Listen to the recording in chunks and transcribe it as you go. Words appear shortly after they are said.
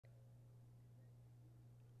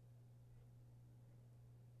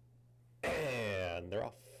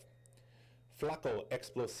Flaco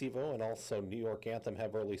Explosivo and also New York Anthem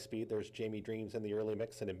have early speed. There's Jamie Dreams in the early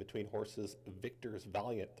mix, and in between horses, Victor's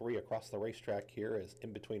Valiant. 3 across the racetrack here as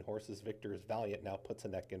in between horses, Victor's Valiant now puts a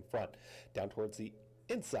neck in front. Down towards the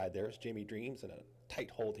inside there's Jamie Dreams and a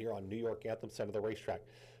tight hold here on New York Anthem, center of the racetrack.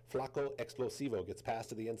 Flaco Explosivo gets past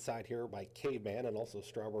to the inside here by Caveman, and also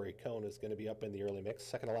Strawberry Cone is going to be up in the early mix.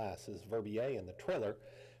 Second to last is Verbier, and the trailer,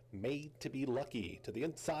 Made to Be Lucky. To the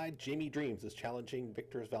inside, Jamie Dreams is challenging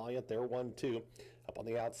Victor's Valiant. They're 1-2. Up on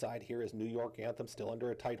the outside here is New York Anthem, still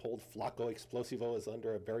under a tight hold. Flaco Explosivo is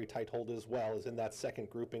under a very tight hold as well, is in that second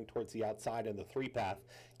grouping towards the outside in the 3-path.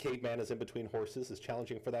 Caveman is in between horses, is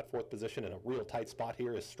challenging for that 4th position. In a real tight spot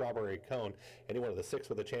here is Strawberry Cone. Anyone of the 6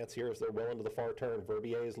 with a chance here as they're well into the far turn.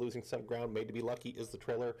 Verbier is losing some ground. Made to Be Lucky is the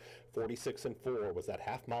trailer. 46-4 was that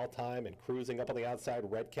half-mile time, and cruising up on the outside.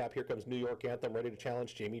 Red cap, here comes New York Anthem, ready to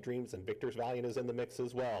challenge Jamie Dreams, and Victor's Valiant is in the mix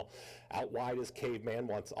as well. Out wide is Caveman,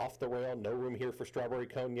 wants off the rail. No room here for Strawberry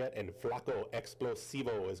Cone yet, and Flaco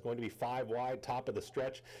Explosivo is going to be 5 wide, top of the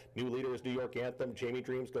stretch. New leader is New York Anthem. Jamie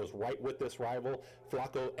Dreams goes right with this rival.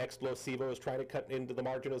 Flaco Explosivo is trying to cut into the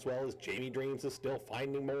margin as well as Jamie Dreams is still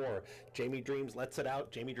finding more. Jamie Dreams lets it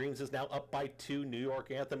out. Jamie Dreams is now up by 2. New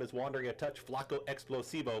York Anthem is wandering a touch. Flaco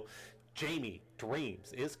Explosivo. Jamie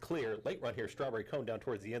Dreams is clear. Late run here, Strawberry Cone down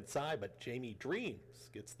towards the inside, but Jamie Dreams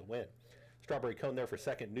gets the win. Strawberry Cone there for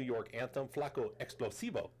second. New York Anthem, Flaco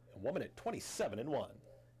Explosivo, and 1 minute 27-1.